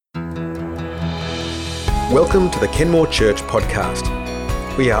Welcome to the Kenmore Church podcast.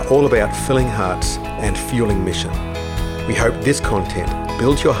 We are all about filling hearts and fueling mission. We hope this content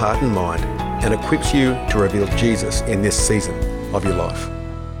builds your heart and mind and equips you to reveal Jesus in this season of your life.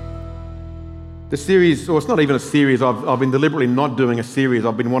 The series, or it's not even a series, I've been deliberately not doing a series.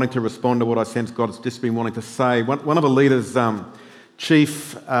 I've been wanting to respond to what I sense God's just been wanting to say. One of a leader's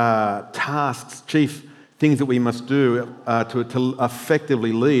chief tasks, chief things that we must do to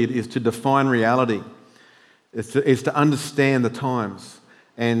effectively lead is to define reality. Is to understand the times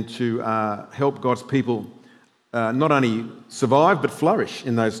and to help God's people not only survive but flourish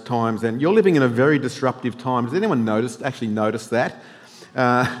in those times. And you're living in a very disruptive time. Has anyone actually noticed that?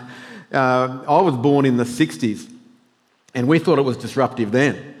 I was born in the 60s and we thought it was disruptive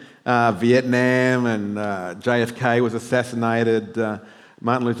then. Vietnam and JFK was assassinated,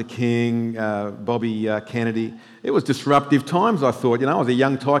 Martin Luther King, Bobby Kennedy. It was disruptive times, I thought. I was a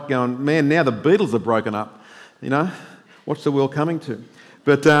young tyke going, man, now the Beatles are broken up. What's the world coming to?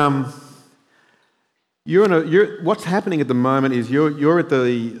 But what's happening at the moment is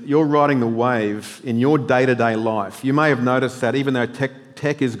you're riding the wave in your day-to-day life. You may have noticed that even though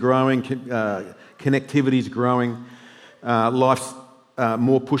tech is growing, connectivity is growing, life's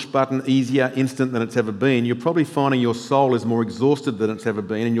more push-button, easier, instant than it's ever been, you're probably finding your soul is more exhausted than it's ever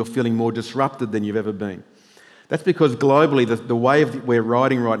been and you're feeling more disrupted than you've ever been. That's because globally the wave that we're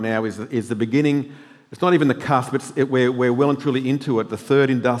riding right now is the beginning. It's not even the cusp, we're well and truly into it, the third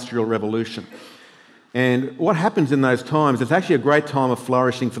industrial revolution. And what happens in those times, it's actually a great time of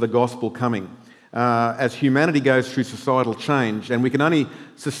flourishing for the gospel coming. As humanity goes through societal change, and we can only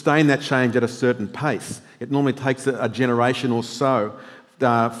sustain that change at a certain pace. It normally takes a generation or so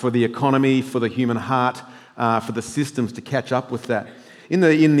for the economy, for the human heart, for the systems to catch up with that. In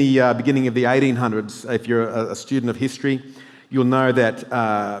the beginning of the 1800s, if you're a student of history, you'll know that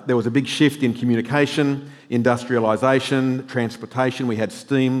there was a big shift in communication, industrialisation, transportation. We had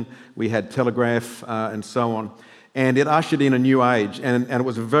steam, we had telegraph, and so on. And it ushered in a new age, and it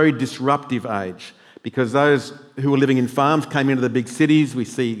was a very disruptive age because those who were living in farms came into the big cities. We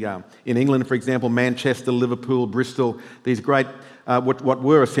see in England, for example, Manchester, Liverpool, Bristol, these great, what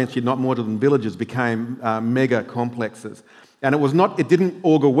were essentially not more than villages became mega complexes. And it didn't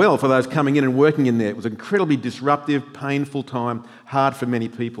augur well for those coming in and working in there. It was an incredibly disruptive, painful time, hard for many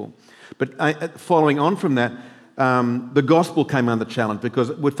people. But following on from that, the gospel came under challenge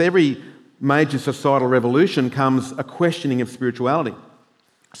because with every major societal revolution comes a questioning of spirituality.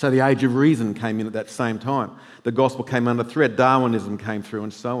 So the age of reason came in at that same time. The gospel came under threat, Darwinism came through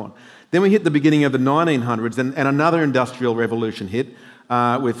and so on. Then we hit the beginning of the 1900s and another industrial revolution hit,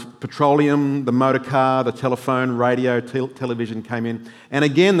 with petroleum, the motor car, the telephone, radio, television came in. And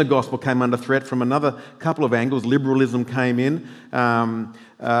again, the gospel came under threat from another couple of angles. Liberalism came in. And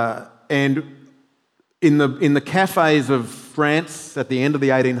in the cafes of France at the end of the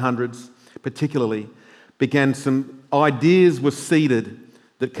 1800s, particularly, began some ideas were seeded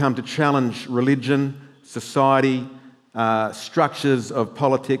that come to challenge religion, society, structures of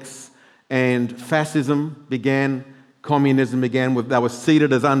politics, and fascism began. Communism began they were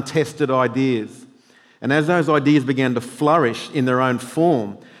seeded as untested ideas. And as those ideas began to flourish in their own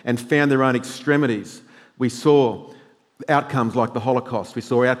form and found their own extremities, we saw outcomes like the Holocaust. We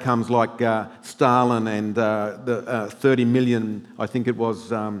saw outcomes like Stalin and the 30 million, I think it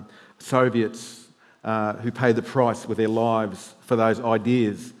was, Soviets who paid the price with their lives for those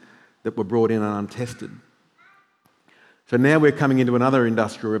ideas that were brought in and untested. So now we're coming into another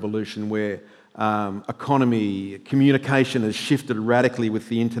industrial revolution where economy, communication has shifted radically with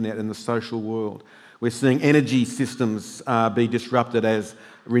the internet and the social world. We're seeing energy systems be disrupted as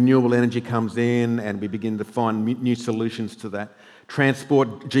renewable energy comes in and we begin to find new solutions to that.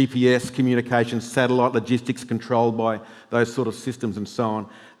 Transport, GPS, communication, satellite logistics controlled by those sort of systems and so on.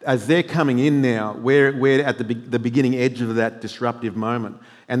 As they're coming in now, we're at the beginning edge of that disruptive moment.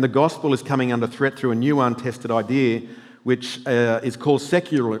 And the gospel is coming under threat through a new untested idea which is called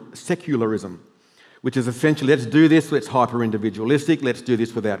secularism, which is essentially, let's do this, let's hyper-individualistic, let's do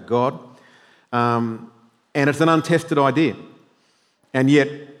this without God. And it's an untested idea. And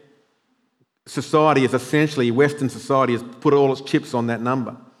yet, society is essentially, Western society has put all its chips on that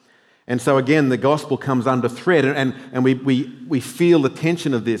number. And so again, the gospel comes under threat, and we feel the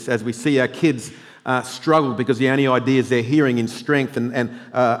tension of this as we see our kids struggle because the only ideas they're hearing in strength and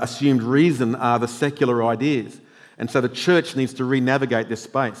assumed reason are the secular ideas. And so the church needs to re-navigate this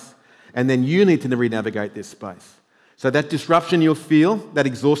space. And then you need to re-navigate this space. So that disruption you'll feel, that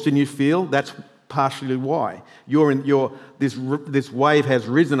exhaustion you feel, that's partially why. This wave has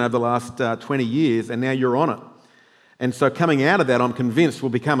risen over the last 20 years and now you're on it. And so coming out of that, I'm convinced, will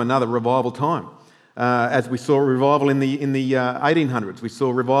become another revival time. As we saw a revival in the 1800s, we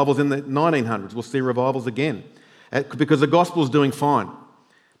saw revivals in the 1900s. We'll see revivals again because the gospel is doing fine.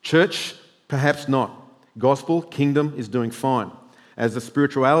 Church, perhaps not. Gospel, kingdom is doing fine. As the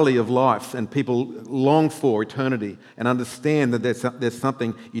spirituality of life and people long for eternity and understand that there's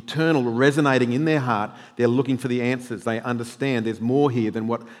something eternal resonating in their heart, they're looking for the answers. They understand there's more here than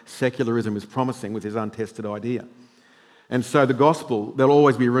what secularism is promising with his untested idea. And so the gospel, there'll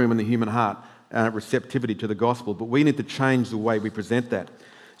always be room in the human heart, receptivity to the gospel, but we need to change the way we present that.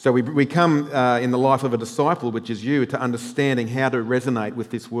 So we come in the life of a disciple, which is you, to understanding how to resonate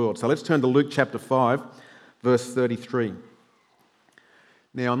with this world. So let's turn to Luke chapter 5, verse 33.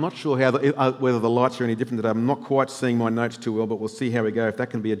 Now, I'm not sure whether the lights are any different today. I'm not quite seeing my notes too well, but we'll see how we go. If that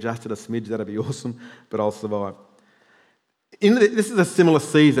can be adjusted a smidge, that'd be awesome, but I'll survive. This is a similar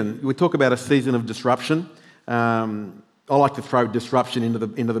season. We talk about a season of disruption. I like to throw disruption into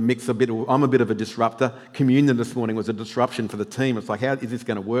the mix a bit. I'm a bit of a disruptor. Communion this morning was a disruption for the team. It's like, how is this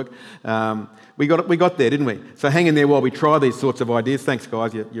going to work? We got there, didn't we? So hang in there while we try these sorts of ideas. Thanks,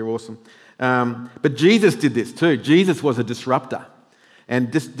 guys. You're awesome. But Jesus did this too. Jesus was a disruptor.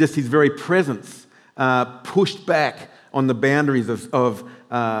 And just his very presence pushed back on the boundaries of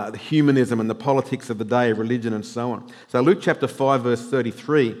the humanism and the politics of the day, religion and so on. So Luke chapter 5, verse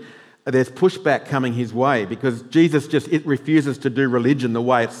 33, there's pushback coming his way because Jesus refuses to do religion the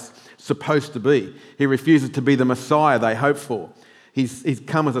way it's supposed to be. He refuses to be the Messiah they hope for. He's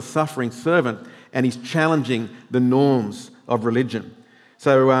come as a suffering servant and he's challenging the norms of religion.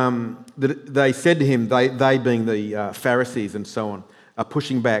 So they said to him, they being the Pharisees and so on, are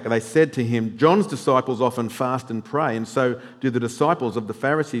pushing back. They said to him, John's disciples often fast and pray, and so do the disciples of the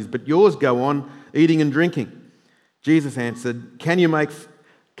Pharisees, but yours go on eating and drinking. Jesus answered, Can you make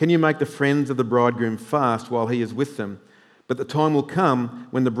the friends of the bridegroom fast while he is with them? But the time will come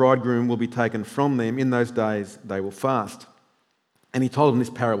when the bridegroom will be taken from them. In those days they will fast. And he told them this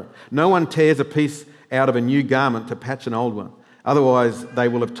parable. No one tears a piece out of a new garment to patch an old one. Otherwise they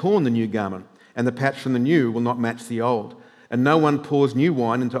will have torn the new garment, and the patch from the new will not match the old. And no one pours new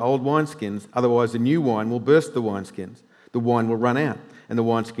wine into old wineskins, otherwise the new wine will burst the wineskins. The wine will run out, and the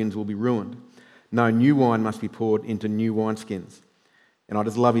wineskins will be ruined. No, new wine must be poured into new wineskins. And I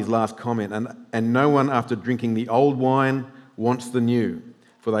just love his last comment. And no one after drinking the old wine wants the new,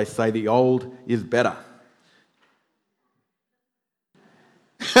 for they say the old is better.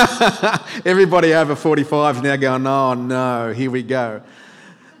 Everybody over 45 is now going, oh no, here we go.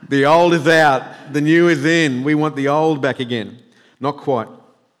 The old is out, the new is in. We want the old back again. Not quite.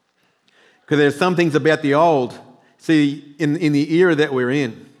 Because there's some things about the old, see, in the era that we're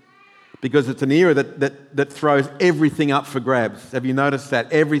in, because it's an era that throws everything up for grabs. Have you noticed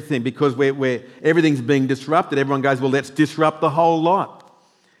that? Everything, because everything's being disrupted. Everyone goes, well, let's disrupt the whole lot.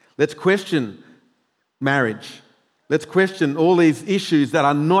 Let's question marriage. Let's question all these issues that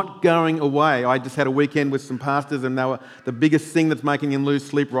are not going away. I just had a weekend with some pastors and the biggest thing that's making them lose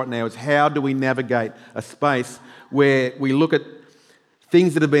sleep right now is how do we navigate a space where we look at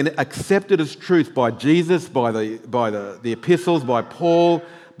things that have been accepted as truth by Jesus, by the epistles, by Paul,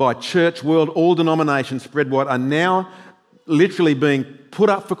 by church world, all denominations spread wide, are now literally being put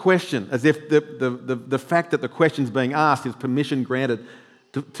up for question, as if the fact that the question's being asked is permission granted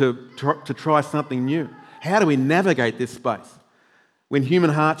to try something new. How do we navigate this space when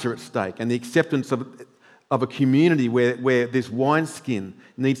human hearts are at stake and the acceptance of a community where this wineskin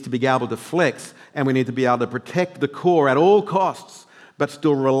needs to be able to flex and we need to be able to protect the core at all costs but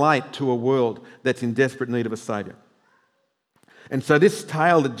still relate to a world that's in desperate need of a saviour? And so this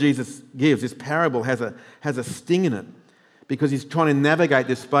tale that Jesus gives, this parable, has a sting in it because he's trying to navigate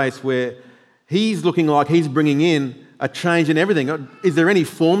this space where he's looking like he's bringing in a change in everything. Is there any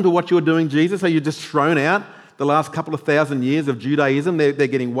form to what you're doing, Jesus? Are you just thrown out the last couple of thousand years of Judaism? They're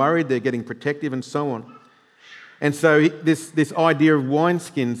getting worried, they're getting protective and so on. And so this idea of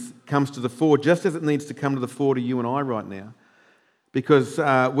wineskins comes to the fore just as it needs to come to the fore to you and I right now. Because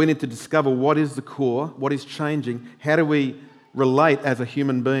we need to discover what is the core, what is changing, how do we relate as a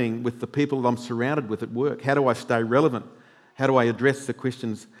human being with the people that I'm surrounded with at work? How do I stay relevant? How do I address the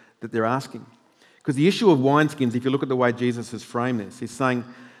questions that they're asking? Because the issue of wineskins, if you look at the way Jesus has framed this, he's saying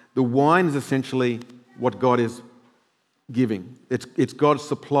the wine is essentially what God is giving. It's God's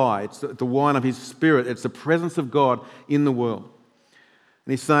supply. It's the wine of his Spirit. It's the presence of God in the world.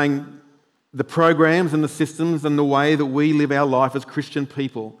 And he's saying the programs and the systems and the way that we live our life as Christian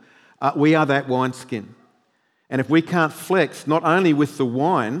people, we are that wineskin. And if we can't flex not only with the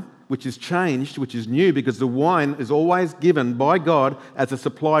wine, which is changed, which is new, because the wine is always given by God as a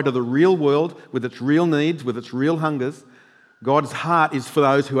supply to the real world with its real needs, with its real hungers. God's heart is for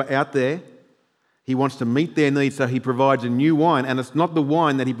those who are out there, He wants to meet their needs, so he provides a new wine, and it's not the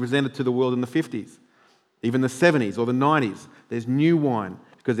wine that he presented to the world in the 50s, even the 70s or the 90s. There's new wine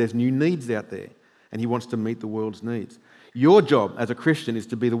because there's new needs out there, and he wants to meet the world's needs. Your job as a Christian is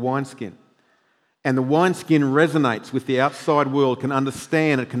to be the wineskin. And the wineskin resonates with the outside world, can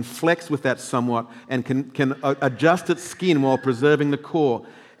understand, it can flex with that somewhat, and can adjust its skin while preserving the core.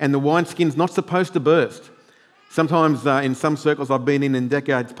 And the wineskin's not supposed to burst. Sometimes in some circles I've been in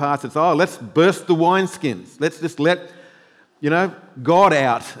decades past, it's, let's burst the wineskins. Let's just let, God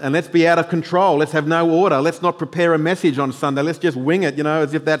out, and let's be out of control. Let's have no order. Let's not prepare a message on Sunday. Let's just wing it,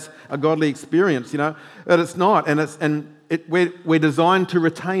 as if that's a godly experience, But it's not, we're designed to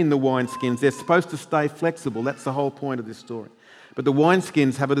retain the wineskins. They're supposed to stay flexible. That's the whole point of this story. But the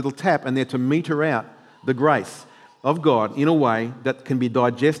wineskins have a little tap, and they're to meter out the grace of God in a way that can be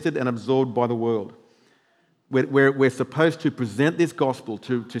digested and absorbed by the world. We're supposed to present this gospel,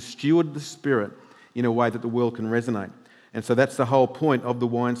 to steward the Spirit in a way that the world can resonate. And so that's the whole point of the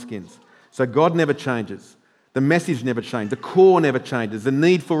wineskins. So God never changes. The message never changes. The core never changes. The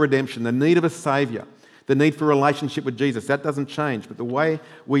need for redemption, the need of a Saviour, the need for a relationship with Jesus, that doesn't change. But the way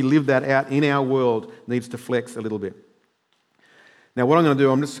we live that out in our world needs to flex a little bit. Now, what I'm going to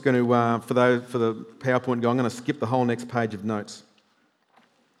do, I'm just going to, for the PowerPoint guy, I'm going to skip the whole next page of notes,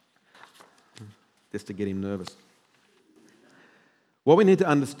 just to get him nervous. What we need to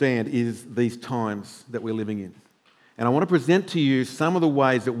understand is these times that we're living in. And I want to present to you some of the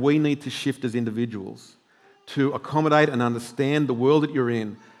ways that we need to shift as individuals to accommodate and understand the world that you're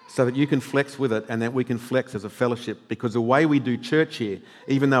in, so that you can flex with it and that we can flex as a fellowship. Because the way we do church here,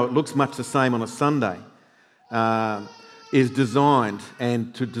 even though it looks much the same on a Sunday, is designed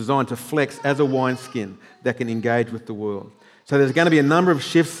to flex as a wineskin that can engage with the world. So there's going to be a number of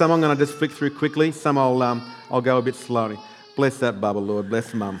shifts. Some I'm going to just flick through quickly. Some I'll go a bit slowly. Bless that Bubba, Lord.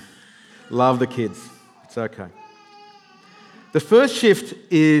 Bless Mum. Love the kids. It's okay. The first shift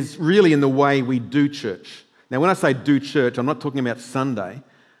is really in the way we do church. Now, when I say do church, I'm not talking about Sunday.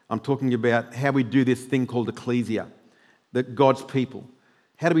 I'm talking about how we do this thing called ecclesia, God's people.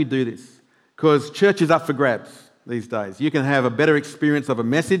 How do we do this? Because church is up for grabs these days. You can have a better experience of a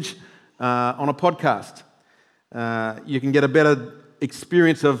message on a podcast. You can get a better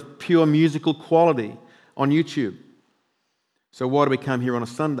experience of pure musical quality on YouTube. So why do we come here on a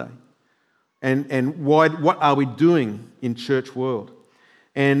Sunday? And what are we doing in church world?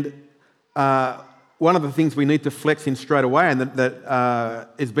 And one of the things we need to flex in straight away, and that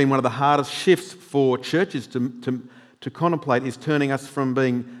has been one of the hardest shifts for churches to contemplate, is turning us from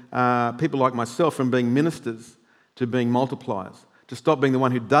being, people like myself, from being ministers to being multipliers. To stop being the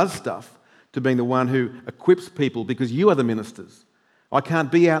one who does stuff to being the one who equips people, because you are the ministers. I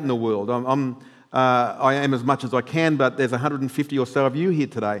can't be out in the world. I am as much as I can, but there's 150 or so of you here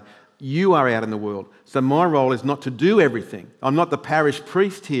today. You are out in the world. So my role is not to do everything. I'm not the parish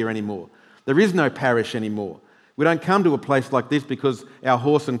priest here anymore. There is no parish anymore. We don't come to a place like this because our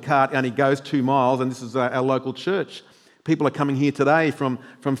horse and cart only goes 2 miles and this is our local church. People are coming here today from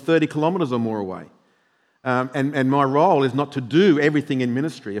 30 kilometres or more away. And my role is not to do everything in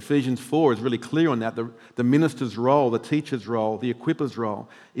ministry. Ephesians 4 is really clear on that. The minister's role, the teacher's role, the equipper's role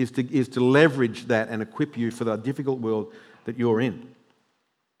is to leverage that and equip you for the difficult world that you're in.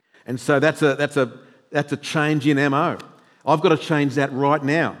 And so that's a change in MO. I've got to change that right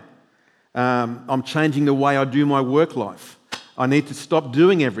now. I'm changing the way I do my work life. I need to stop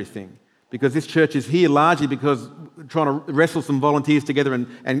doing everything, because this church is here largely because we're trying to wrestle some volunteers together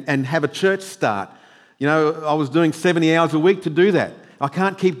and have a church start. I was doing 70 hours a week to do that. I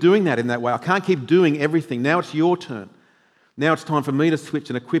can't keep doing that in that way. I can't keep doing everything. Now it's your turn. Now it's time for me to switch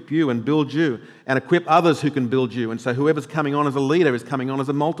and equip you and build you and equip others who can build you. And so whoever's coming on as a leader is coming on as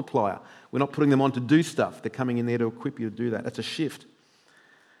a multiplier. We're not putting them on to do stuff. They're coming in there to equip you to do that. That's a shift.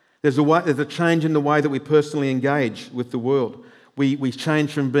 There's a change in the way that we personally engage with the world. We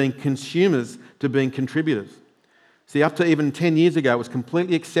change from being consumers to being contributors. See, up to even 10 years ago, it was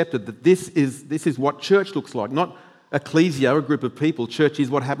completely accepted that this is what church looks like. Not ecclesia, a group of people. Church is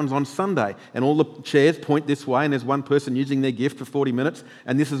what happens on Sunday. And all the chairs point this way, and there's one person using their gift for 40 minutes,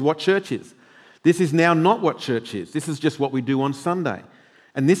 and this is what church is. This is now not what church is. This is just what we do on Sunday.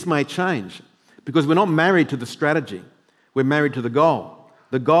 And this may change, because we're not married to the strategy. We're married to the goal.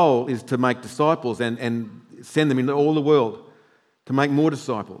 The goal is to make disciples and send them into all the world to make more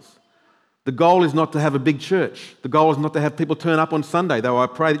disciples. The goal is not to have a big church. The goal is not to have people turn up on Sunday, though I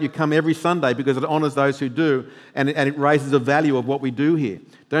pray that you come every Sunday because it honours those who do and it raises the value of what we do here.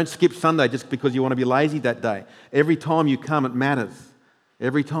 Don't skip Sunday just because you want to be lazy that day. Every time you come, it matters.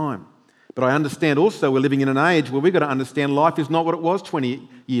 Every time. But I understand also we're living in an age where we've got to understand life is not what it was 20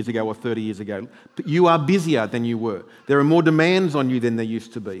 years ago or 30 years ago. You are busier than you were. There are more demands on you than there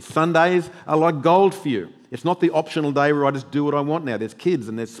used to be. Sundays are like gold for you. It's not the optional day where I just do what I want now. There's kids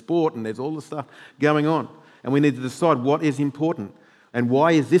and there's sport and there's all the stuff going on. And we need to decide what is important and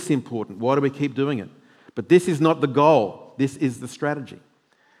why is this important? Why do we keep doing it? But this is not the goal. This is the strategy.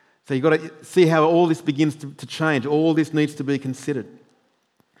 So you've got to see how all this begins to change. All this needs to be considered.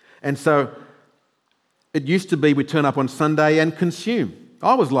 And so it used to be we turn up on Sunday and consume.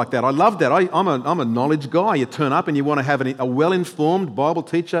 I was like that. I loved that. I'm a knowledge guy. You turn up and you want to have a well-informed Bible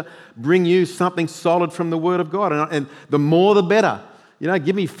teacher bring you something solid from the Word of God. And the more the better.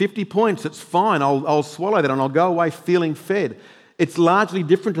 Give me 50 points. It's fine. I'll swallow that and I'll go away feeling fed. It's largely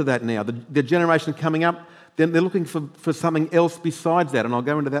different to that now. The generation coming up, they're looking for something else besides that. And I'll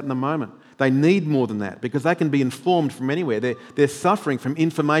go into that in a moment. They need more than that because they can be informed from anywhere. They're suffering from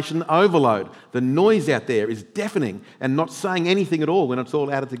information overload. The noise out there is deafening and not saying anything at all when it's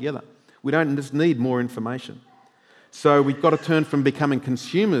all added together. We don't just need more information. So we've got to turn from becoming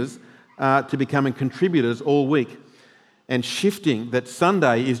consumers to becoming contributors all week. And shifting that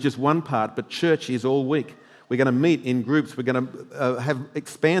Sunday is just one part, but church is all week. We're going to meet in groups. We're going to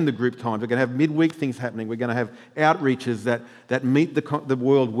expand the group times. We're going to have midweek things happening. We're going to have outreaches that meet the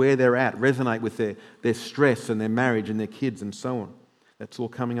world where they're at, resonate with their stress and their marriage and their kids and so on. That's all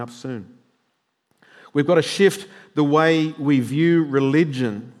coming up soon. We've got to shift the way we view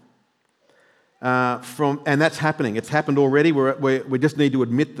religion and that's happening. It's happened already. We just need to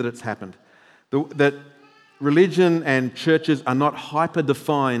admit that it's happened. That religion and churches are not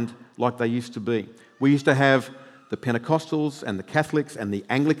hyper-defined like they used to be. We used to have the Pentecostals and the Catholics and the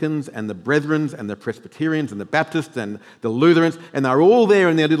Anglicans and the Brethrens and the Presbyterians and the Baptists and the Lutherans, and they're all there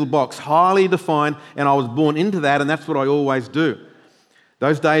in their little box, highly defined, and I was born into that, and that's what I always do.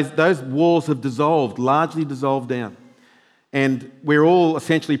 Those days, those walls have dissolved, largely dissolved down. And we're all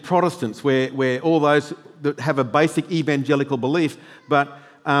essentially Protestants. We're all those that have a basic evangelical belief, but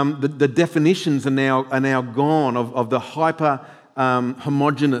the definitions are now gone of the hyper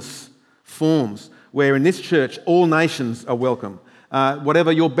homogenous forms. Where in this church, all nations are welcome.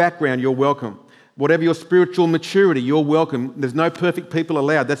 Whatever your background, you're welcome. Whatever your spiritual maturity, you're welcome. There's no perfect people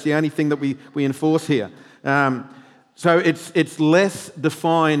allowed. That's the only thing that we enforce here. So it's less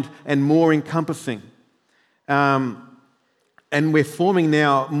defined and more encompassing. And we're forming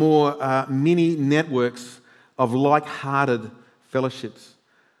now more mini networks of like-hearted fellowships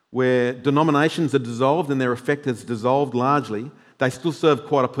where denominations are dissolved and their effect has dissolved largely. They still serve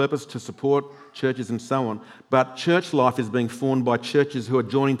quite a purpose to support churches and so on, but church life is being formed by churches who are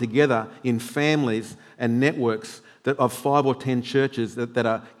joining together in families and networks of 5 or 10 churches that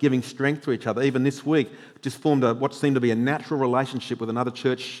are giving strength to each other. Even this week, just formed what seemed to be a natural relationship with another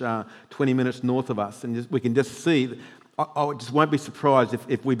church 20 minutes north of us, and we can just see. I just won't be surprised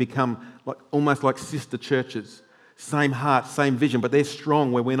if we become almost like sister churches. Same heart, same vision, but they're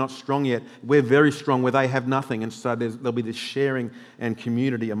strong where we're not strong yet. We're very strong where they have nothing, and so there'll be this sharing and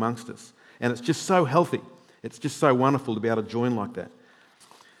community amongst us. And it's just so healthy. It's just so wonderful to be able to join like that.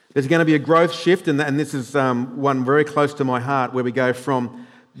 There's going to be a growth shift, and this is one very close to my heart, where we go from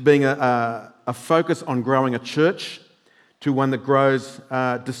being a focus on growing a church to one that grows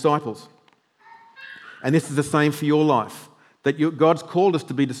disciples. And this is the same for your life, that God's called us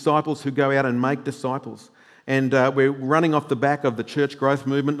to be disciples who go out and make disciples. And we're running off the back of the church growth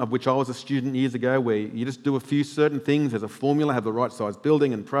movement, of which I was a student years ago, where you just do a few certain things as a formula, have the right size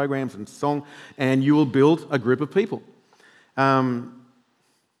building and programs and song, and you will build a group of people.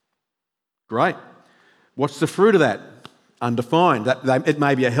 Great. What's the fruit of that? Undefined. It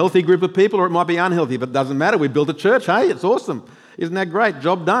may be a healthy group of people or it might be unhealthy, but it doesn't matter. We built a church. Hey, it's awesome. Isn't that great?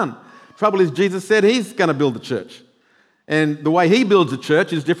 Job done. Trouble is, Jesus said he's going to build the church. And the way he builds a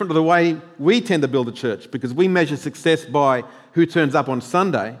church is different to the way we tend to build a church, because we measure success by who turns up on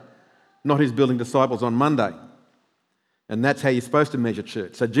Sunday, not who's building disciples on Monday. And that's how you're supposed to measure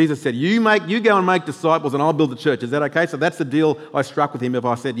church. So Jesus said, you go and make disciples and I'll build the church. Is that okay? So that's the deal I struck with him if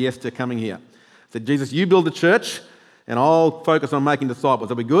I said yes to coming here. I said, Jesus, you build the church and I'll focus on making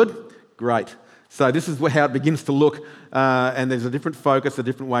disciples. Are we good? Great. So this is how it begins to look, and there's a different focus, a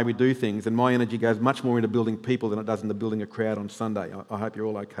different way we do things, and my energy goes much more into building people than it does into building a crowd on Sunday. I hope you're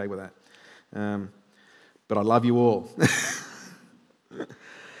all okay with that. But I love you all.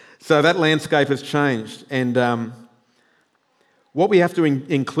 So that landscape has changed, and what we have to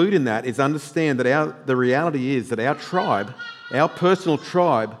include in that is understand that the reality is that our tribe, our personal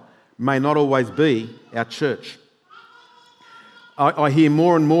tribe, may not always be our church. I hear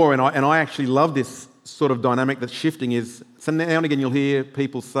more and more, and I actually love this sort of dynamic that's shifting, is so now and again you'll hear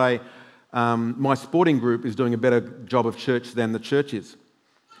people say, my sporting group is doing a better job of church than the church is.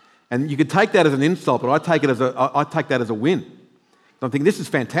 And you could take that as an insult, but I take that as a win. I'm thinking, this is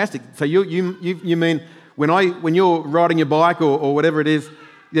fantastic. So you mean when you're riding your bike or whatever it is,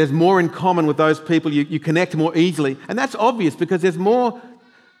 there's more in common with those people, you connect more easily. And that's obvious because there's more,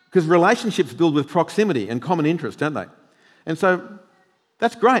 because relationships build with proximity and common interest, don't they? And so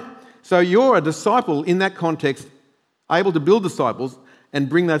that's great. So you're a disciple in that context, able to build disciples and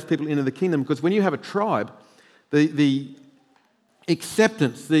bring those people into the kingdom, because when you have a tribe, the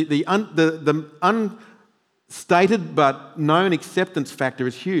acceptance, the unstated but known acceptance factor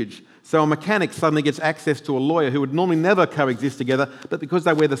is huge. So a mechanic suddenly gets access to a lawyer who would normally never coexist together, but because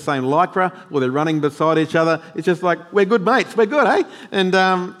they wear the same lycra or they're running beside each other, it's just like, we're good mates, we're good, eh? And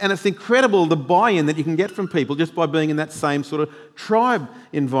it's incredible the buy-in that you can get from people just by being in that same sort of tribe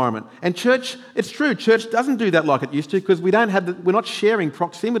environment. And church, it's true, church doesn't do that like it used to, because we're not sharing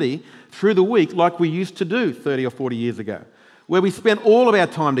proximity through the week like we used to do 30 or 40 years ago, where we spent all of our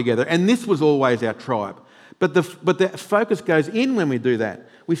time together, and this was always our tribe. But the focus goes in when we do that.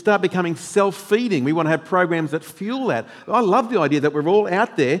 We start becoming self-feeding. We want to have programs that fuel that. I love the idea that we're all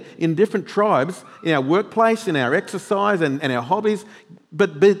out there in different tribes, in our workplace, in our exercise and our hobbies,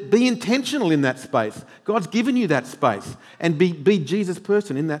 but be intentional in that space. God's given you that space, and be Jesus'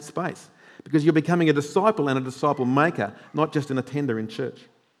 person in that space, because you're becoming a disciple and a disciple maker, not just an attender in church.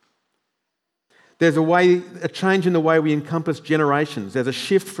 There's a change in the way we encompass generations. There's a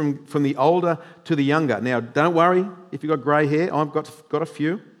shift from the older to the younger. Now, don't worry if you've got grey hair. I've got a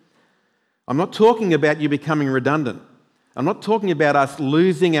few. I'm not talking about you becoming redundant. I'm not talking about us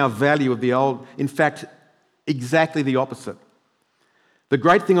losing our value of the old. In fact, exactly the opposite. The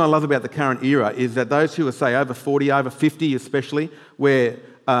great thing I love about the current era is that those who are, say, over 40, over 50 especially, where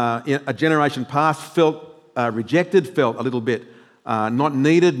a generation past felt rejected, felt a little bit not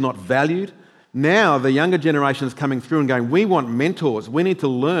needed, not valued, now the younger generation is coming through and going, we want mentors, we need to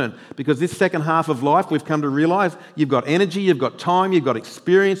learn, because this second half of life we've come to realise you've got energy, you've got time, you've got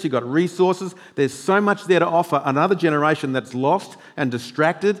experience, you've got resources. There's so much there to offer another generation that's lost and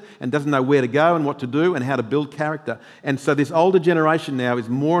distracted and doesn't know where to go and what to do and how to build character. And so this older generation now is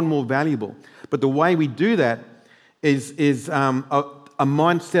more and more valuable. But the way we do that is a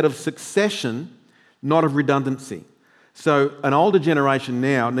mindset of succession, not of redundancy. So an older generation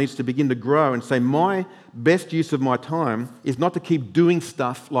now needs to begin to grow and say, my best use of my time is not to keep doing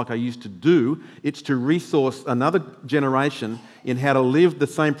stuff like I used to do, it's to resource another generation in how to live the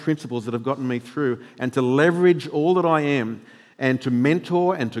same principles that have gotten me through, and to leverage all that I am, and to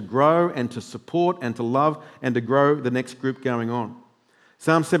mentor and to grow and to support and to love and to grow the next group going on.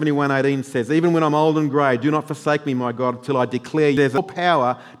 Psalm 71:18 says, even when I'm old and grey, do not forsake me, my God, till I declare there's all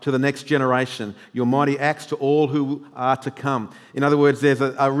power to the next generation, your mighty acts to all who are to come. In other words, there's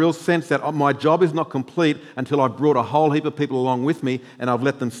a real sense that my job is not complete until I've brought a whole heap of people along with me and I've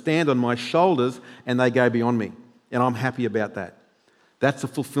let them stand on my shoulders and they go beyond me. And I'm happy about that. That's the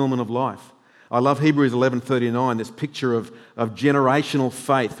fulfillment of life. I love Hebrews 11:39, this picture of generational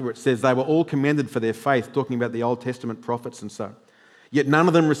faith, where it says they were all commended for their faith, talking about the Old Testament prophets and so. Yet none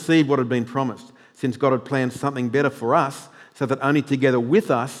of them received what had been promised, since God had planned something better for us, so that only together with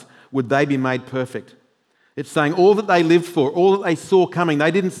us would they be made perfect. It's saying all that they lived for, all that they saw coming,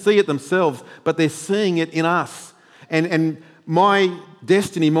 they didn't see it themselves, but they're seeing it in us. And my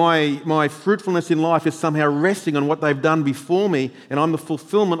destiny, my fruitfulness in life is somehow resting on what they've done before me, and I'm the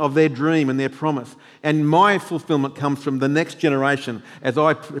fulfillment of their dream and their promise. And my fulfillment comes from the next generation as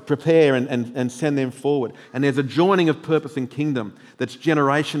I prepare and send them forward. And there's a joining of purpose and kingdom that's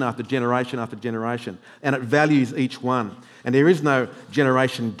generation after generation after generation, and it values each one. And there is no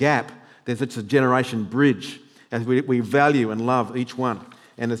generation gap. It's a generation bridge as we value and love each one.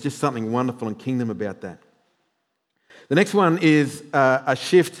 And there's just something wonderful and kingdom about that. The next one is a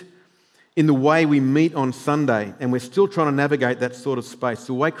shift in the way we meet on Sunday, and we're still trying to navigate that sort of space.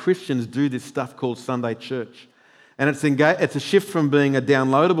 The way Christians do this stuff called Sunday church. And it's a shift from being a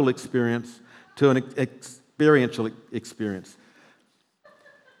downloadable experience to an experiential experience.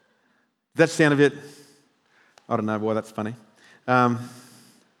 Does that sound a bit... I don't know why that's funny. A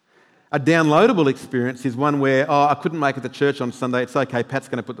downloadable experience is one where, I couldn't make it to church on Sunday. It's okay, Pat's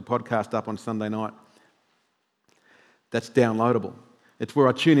going to put the podcast up on Sunday night. That's downloadable. It's where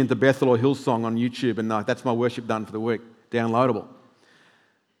I tune into Bethel or Hillsong on YouTube and know that's my worship done for the week. Downloadable.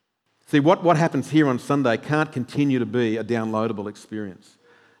 See, what happens here on Sunday can't continue to be a downloadable experience.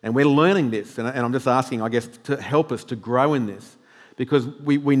 And we're learning this, and I'm just asking, I guess, to help us to grow in this, because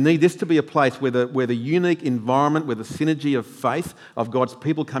we need this to be a place where the unique environment, where the synergy of faith, of God's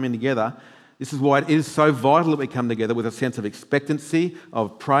people coming together, This is why it is so vital that we come together with a sense of expectancy,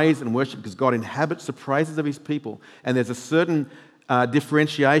 of praise and worship, because God inhabits the praises of his people. And there's a certain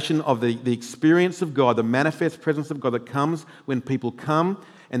differentiation of the experience of God, the manifest presence of God that comes when people come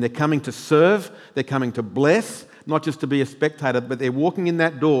and they're coming to serve, they're coming to bless, not just to be a spectator, but they're walking in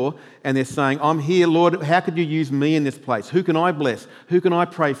that door and they're saying, I'm here, Lord, how could you use me in this place? Who can I bless? Who can I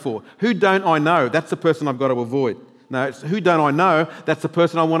pray for? Who don't I know? That's the person I've got to avoid. No, it's who don't I know? That's the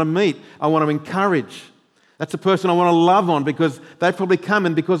person I want to meet. I want to encourage. That's the person I want to love on because they've probably come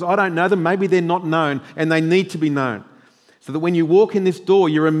and because I don't know them, maybe they're not known and they need to be known. So that when you walk in this door,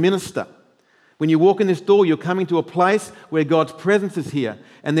 you're a minister. When you walk in this door, you're coming to a place where God's presence is here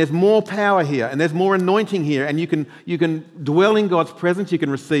and there's more power here and there's more anointing here and you can dwell in God's presence, you can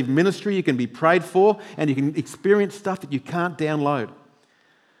receive ministry, you can be prayed for and you can experience stuff that you can't download.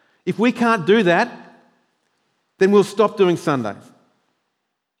 If we can't do that, then we'll stop doing Sundays.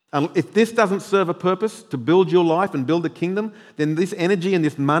 And if this doesn't serve a purpose to build your life and build the kingdom, then this energy and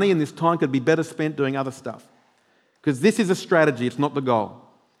this money and this time could be better spent doing other stuff. Because this is a strategy, it's not the goal.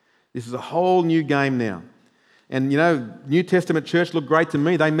 This is a whole new game now. And, New Testament church looked great to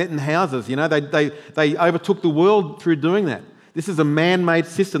me. They met in houses, they overtook the world through doing that. This is a man-made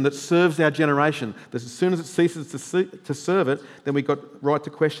system that serves our generation. But as soon as it ceases to serve it, then we've got right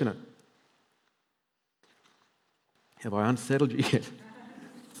to question it. Have I unsettled you yet?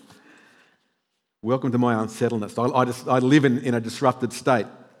 Welcome to my unsettledness. I live in a disrupted state.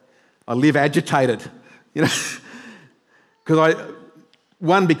 I live agitated, because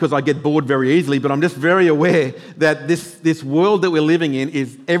I get bored very easily, but I'm just very aware that this world that we're living in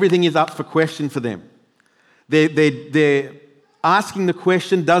is everything is up for question for them. They're asking the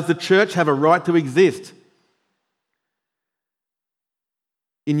question, does the church have a right to exist?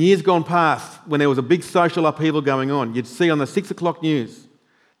 In years gone past, when there was a big social upheaval going on, you'd see on the 6 o'clock news,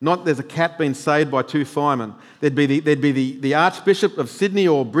 not there's a cat being saved by two firemen. There'd be the Archbishop of Sydney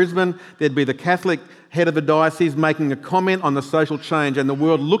or Brisbane, there'd be the Catholic head of the diocese making a comment on the social change, and the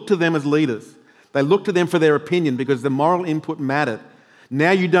world looked to them as leaders. They looked to them for their opinion because the moral input mattered.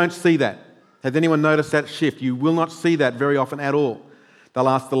 Now you don't see that. Has anyone noticed that shift? You will not see that very often at all. They'll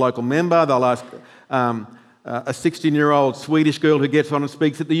ask the local member, they'll ask a 16-year-old Swedish girl who gets on and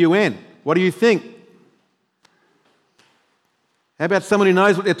speaks at the UN. What do you think? How about someone who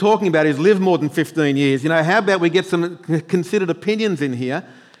knows what they're talking about, who's lived more than 15 years? How about we get some considered opinions in here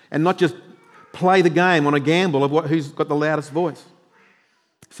and not just play the game on a gamble of who's got the loudest voice?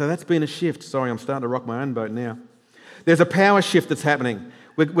 So that's been a shift. Sorry, I'm starting to rock my own boat now. There's a power shift that's happening.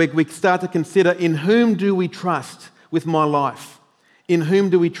 We start to consider, in whom do we trust with my life? In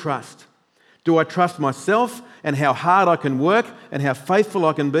whom do we trust? Do I trust myself and how hard I can work and how faithful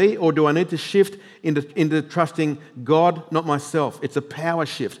I can be, or do I need to shift into trusting God, not myself? It's a power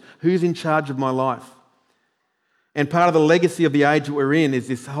shift. Who's in charge of my life? And part of the legacy of the age that we're in is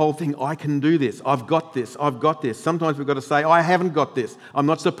this whole thing, I can do this, I've got this, I've got this. Sometimes we've got to say, I haven't got this, I'm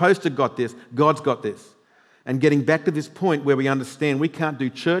not supposed to got this, God's got this. And getting back to this point where we understand we can't do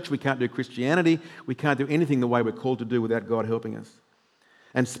church, we can't do Christianity, we can't do anything the way we're called to do without God helping us.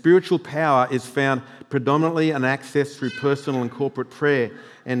 And spiritual power is found predominantly and accessed through personal and corporate prayer.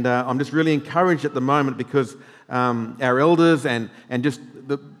 And I'm just really encouraged at the moment because our elders and just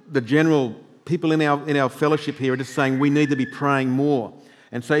the general people in our fellowship here are just saying we need to be praying more.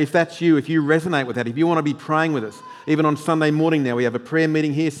 And so if that's you, if you resonate with that, if you want to be praying with us, even on Sunday morning now, we have a prayer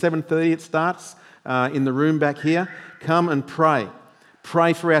meeting here, 7:30 it starts in the room back here. Come and pray.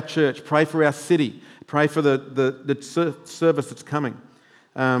 Pray for our church, pray for our city, pray for the service that's coming.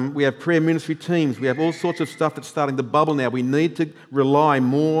 We have prayer ministry teams. We have all sorts of stuff that's starting to bubble now. We need to rely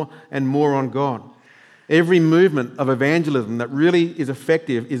more and more on God. Every movement of evangelism that really is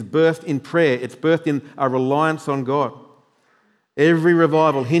effective is birthed in prayer. It's birthed in a reliance on God. Every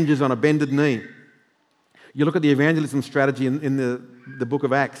revival hinges on a bended knee. You look at the evangelism strategy in the book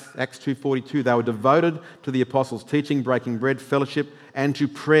of Acts, Acts 2:42. They were devoted to the apostles' teaching, breaking bread, fellowship, and to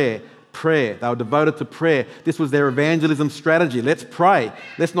prayer. Prayer. They were devoted to prayer. This was their evangelism strategy. Let's pray.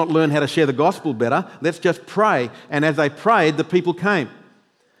 Let's not learn how to share the gospel better. Let's just pray. And as they prayed, the people came.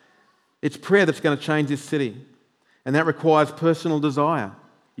 It's prayer that's going to change this city. And that requires personal desire.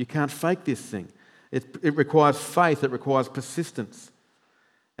 You can't fake this thing. It requires faith. It requires persistence.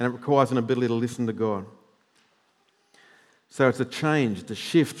 And it requires an ability to listen to God. So it's a change, it's a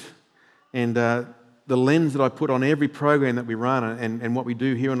shift. And the lens that I put on every program that we run and what we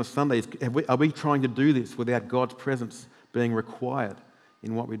do here on a Sunday is, are we trying to do this without God's presence being required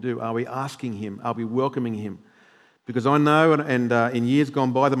in what we do? Are we asking Him? Are we welcoming Him? Because I know, and in years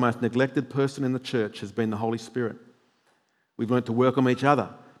gone by, the most neglected person in the church has been the Holy Spirit. We've learned to welcome each other,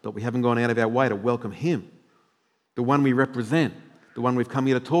 but we haven't gone out of our way to welcome him, the one we represent, the one we've come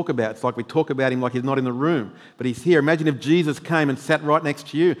here to talk about. It's like we talk about him like he's not in the room, but he's here. Imagine if Jesus came and sat right next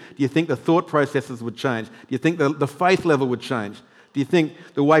to you. Do you think the thought processes would change? Do you think the faith level would change? Do you think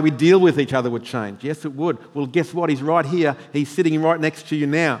the way we deal with each other would change? Yes, it would. Well, guess what? He's right here. He's sitting right next to you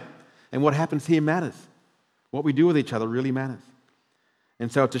now. And what happens here matters. What we do with each other really matters. And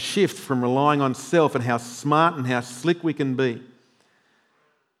so it's a shift from relying on self and how smart and how slick we can be,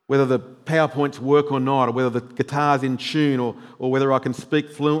 whether the PowerPoints work or not, or whether the guitar's in tune, or whether I can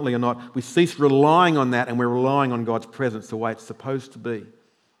speak fluently or not. We cease relying on that and we're relying on God's presence the way it's supposed to be.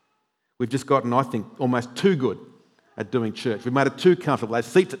 We've just gotten, I think, almost too good at doing church. We've made it too comfortable. Those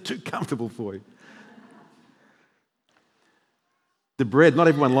seats are too comfortable for you. The bread, not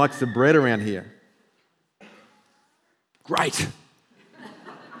everyone likes the bread around here. Great.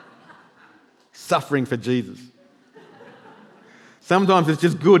 Suffering for Jesus. Sometimes it's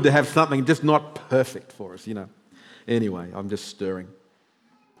just good to have something just not perfect for us, Anyway, I'm just stirring.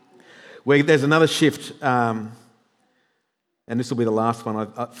 There's another shift, and this will be the last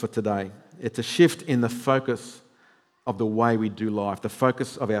one for today. It's a shift in the focus of the way we do life, the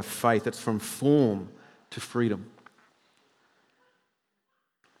focus of our faith. It's from form to freedom.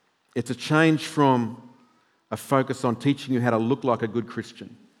 It's a change from a focus on teaching you how to look like a good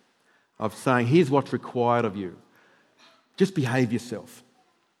Christian, of saying, here's what's required of you. Just behave yourself.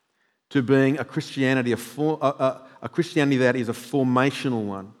 To being a Christianity, a Christianity that is a formational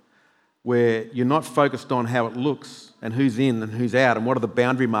one, where you're not focused on how it looks and who's in and who's out and what are the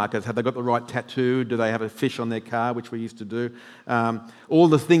boundary markers. Have they got the right tattoo? Do they have a fish on their car, which we used to do? All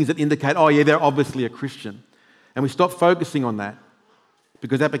the things that indicate, oh yeah, they're obviously a Christian. And we stop focusing on that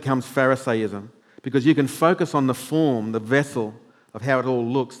because that becomes Pharisaism. Because you can focus on the form, the vessel of how it all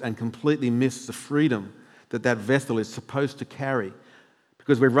looks and completely miss the freedom that vessel is supposed to carry.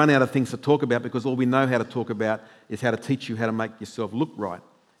 Because we've run out of things to talk about because all we know how to talk about is how to teach you how to make yourself look right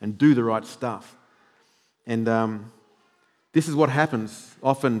and do the right stuff. And this is what happens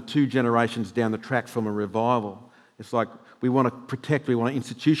often 2 generations down the track from a revival. It's like we want to protect, we want to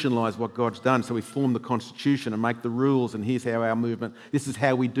institutionalise what God's done, so we form the constitution and make the rules, and here's how our movement, this is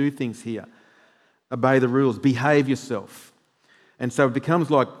how we do things here. Obey the rules, behave yourself. And so it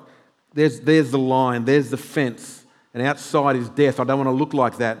becomes like there's the line, there's the fence, and outside is death. I don't want to look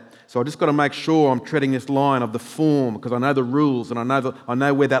like that. So I just got to make sure I'm treading this line of the form because I know the rules and I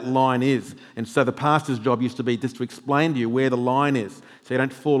know where that line is. And so the pastor's job used to be just to explain to you where the line is so you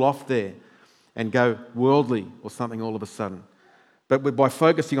don't fall off there and go worldly or something all of a sudden. But by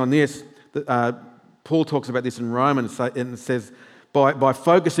focusing on this, Paul talks about this in Romans and says, by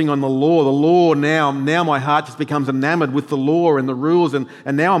focusing on the law now my heart just becomes enamored with the law and the rules and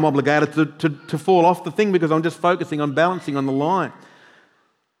now I'm obligated to fall off the thing because I'm just focusing on balancing on the line.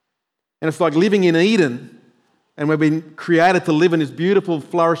 And it's like living in Eden, and we've been created to live in this beautiful,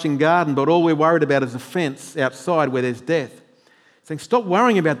 flourishing garden, but all we're worried about is a fence outside where there's death. Saying, stop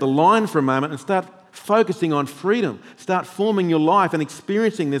worrying about the line for a moment and start focusing on freedom. Start forming your life and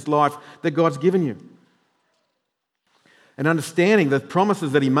experiencing this life that God's given you. And understanding the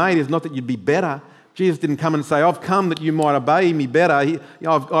promises that he made is not that you'd be better. Jesus didn't come and say, I've come that you might obey me better.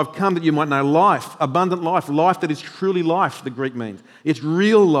 I've come that you might know life, abundant life, life that is truly life, the Greek means. It's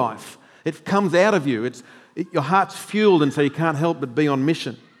real life. It comes out of you. Your heart's fueled, and so you can't help but be on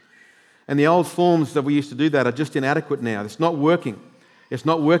mission. And the old forms that we used to do that are just inadequate now. It's not working. It's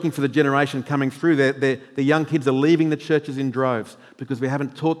not working for the generation coming through. The young kids are leaving the churches in droves because we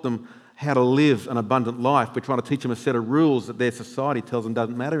haven't taught them how to live an abundant life. We're trying to teach them a set of rules that their society tells them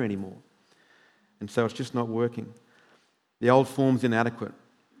doesn't matter anymore. And so it's just not working. The old form's inadequate.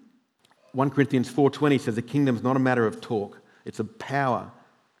 1 Corinthians 4:20 says the kingdom's not a matter of talk. It's a power.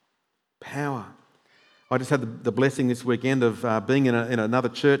 Power. I just had the blessing this weekend of being in another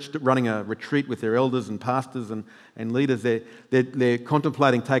church, running a retreat with their elders and pastors and leaders. They're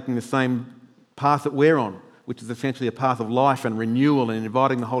contemplating taking the same path that we're on, which is essentially a path of life and renewal and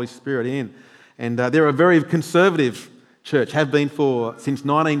inviting the Holy Spirit in. And they're a very conservative church, have been since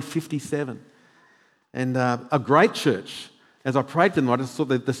 1957. And a great church. As I prayed to them, I just saw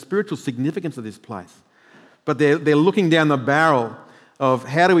the spiritual significance of this place. But they're looking down the barrel of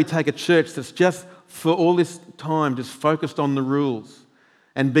how do we take a church that's just for all this time just focused on the rules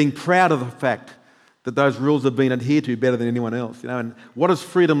and being proud of the fact that those rules have been adhered to better than anyone else. And what does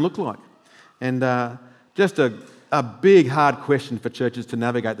freedom look like? And just a big, hard question for churches to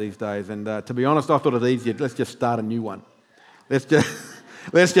navigate these days. And to be honest, I thought it easier. Let's just start a new one. Let's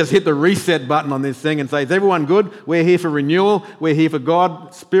just hit the reset button on this thing and say, is everyone good? We're here for renewal. We're here for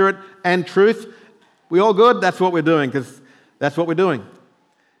God, Spirit, and truth. We all good? That's what we're doing, because that's what we're doing.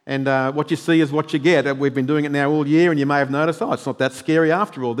 And what you see is what you get. We've been doing it now all year, and you may have noticed, it's not that scary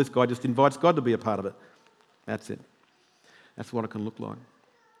after all. This guy just invites God to be a part of it. That's it. That's what it can look like.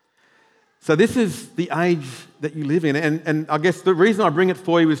 So this is the age that you live in. And I guess the reason I bring it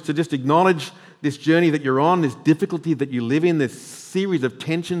for you is to just acknowledge this journey that you're on, this difficulty that you live in, this series of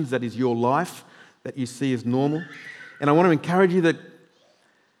tensions that is your life that you see as normal. And I want to encourage you that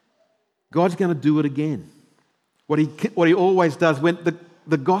God's going to do it again. What he always does when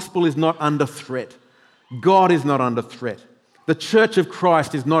the gospel is not under threat. God is not under threat. The church of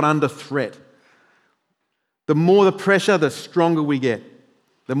Christ is not under threat. The more the pressure, the stronger we get.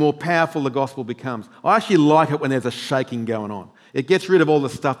 The more powerful the gospel becomes. I actually like it when there's a shaking going on. It gets rid of all the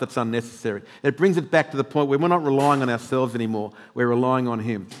stuff that's unnecessary. It brings it back to the point where we're not relying on ourselves anymore. We're relying on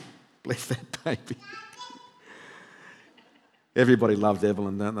Him. Bless that baby. Everybody loves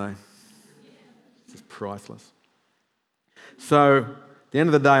Evelyn, don't they? It's just priceless. So, at the end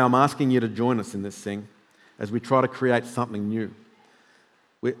of the day, I'm asking you to join us in this thing as we try to create something new.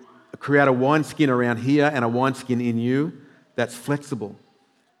 We create a wineskin around here and a wineskin in you that's flexible,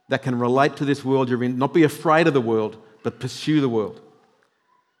 that can relate to this world you're in, not be afraid of the world, but pursue the world.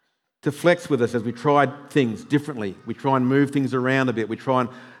 To flex with us as we try things differently. We try and move things around a bit. We try and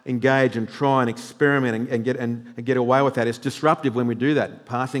engage and try and experiment and get away with that. It's disruptive when we do that.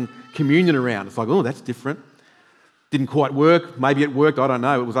 Passing communion around. It's like, oh, that's different. Didn't quite work. Maybe it worked. I don't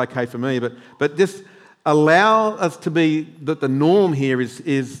know. It was okay for me. But just allow us to be that the norm here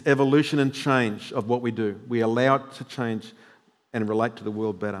is evolution and change of what we do. We allow it to change and relate to the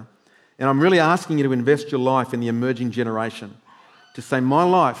world better. And I'm really asking you to invest your life in the emerging generation. To say, my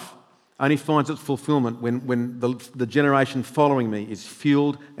life only finds its fulfillment when the generation following me is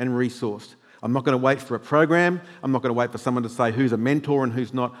fueled and resourced. I'm not going to wait for a program. I'm not going to wait for someone to say who's a mentor and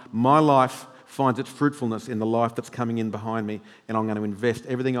who's not. My life finds its fruitfulness in the life that's coming in behind me, and I'm going to invest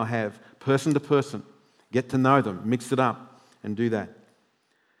everything I have, person to person, get to know them, mix it up, and do that.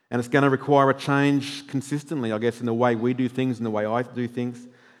 And it's going to require a change consistently, I guess, in the way we do things and the way I do things.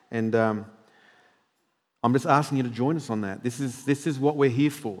 And I'm just asking you to join us on that. This is what we're here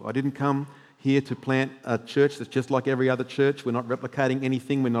for. I didn't come here to plant a church that's just like every other church. We're not replicating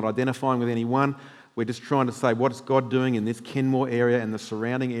anything. We're not identifying with anyone. We're just trying to say, what is God doing in this Kenmore area and the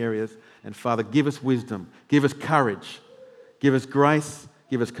surrounding areas? And Father, give us wisdom, give us courage, give us grace,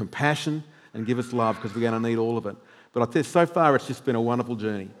 give us compassion, and give us love, because we're going to need all of it. But I tell you, so far it's just been a wonderful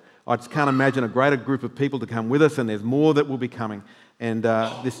journey. I just can't imagine a greater group of people to come with us, and there's more that will be coming. And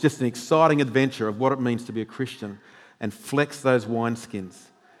it's just an exciting adventure of what it means to be a Christian and flex those wineskins.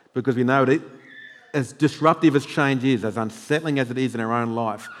 Because we know that as disruptive as change is, as unsettling as it is in our own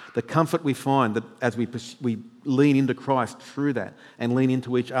life, the comfort we find that as we lean into Christ through that and lean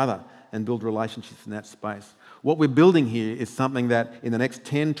into each other and build relationships in that space. What we're building here is something that in the next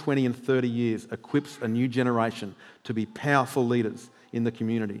 10, 20 and 30 years equips a new generation to be powerful leaders in the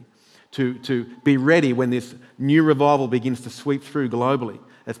community. To be ready when this new revival begins to sweep through globally,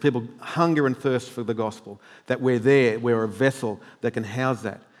 as people hunger and thirst for the gospel, that we're there, we're a vessel that can house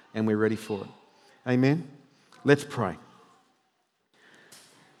that, and we're ready for it. Amen? Let's pray.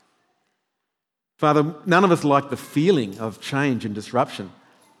 Father, none of us like the feeling of change and disruption.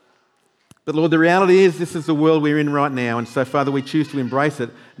 But Lord, the reality is this is the world we're in right now, and so Father, we choose to embrace it,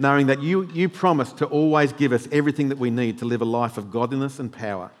 knowing that you promise to always give us everything that we need to live a life of godliness and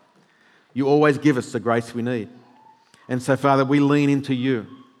power. You always give us the grace we need. And so, Father, we lean into you.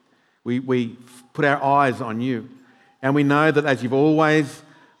 We put our eyes on you. And we know that as you've always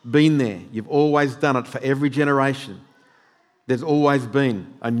been there, you've always done it for every generation, there's always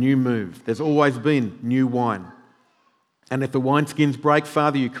been a new move. There's always been new wine. And if the wineskins break,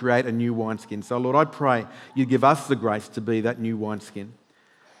 Father, you create a new wineskin. So, Lord, I pray you give us the grace to be that new wineskin.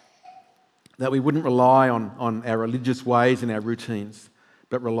 That we wouldn't rely on our religious ways and our routines,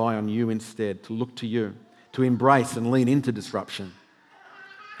 but rely on you instead, to look to you, to embrace and lean into disruption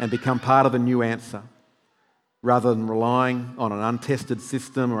and become part of the new answer. Rather than relying on an untested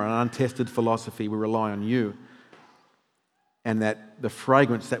system or an untested philosophy, we rely on you, and that the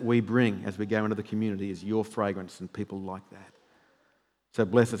fragrance that we bring as we go into the community is your fragrance and people like that. So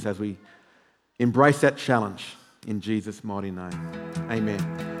bless us as we embrace that challenge in Jesus' mighty name.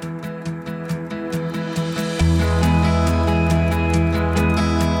 Amen.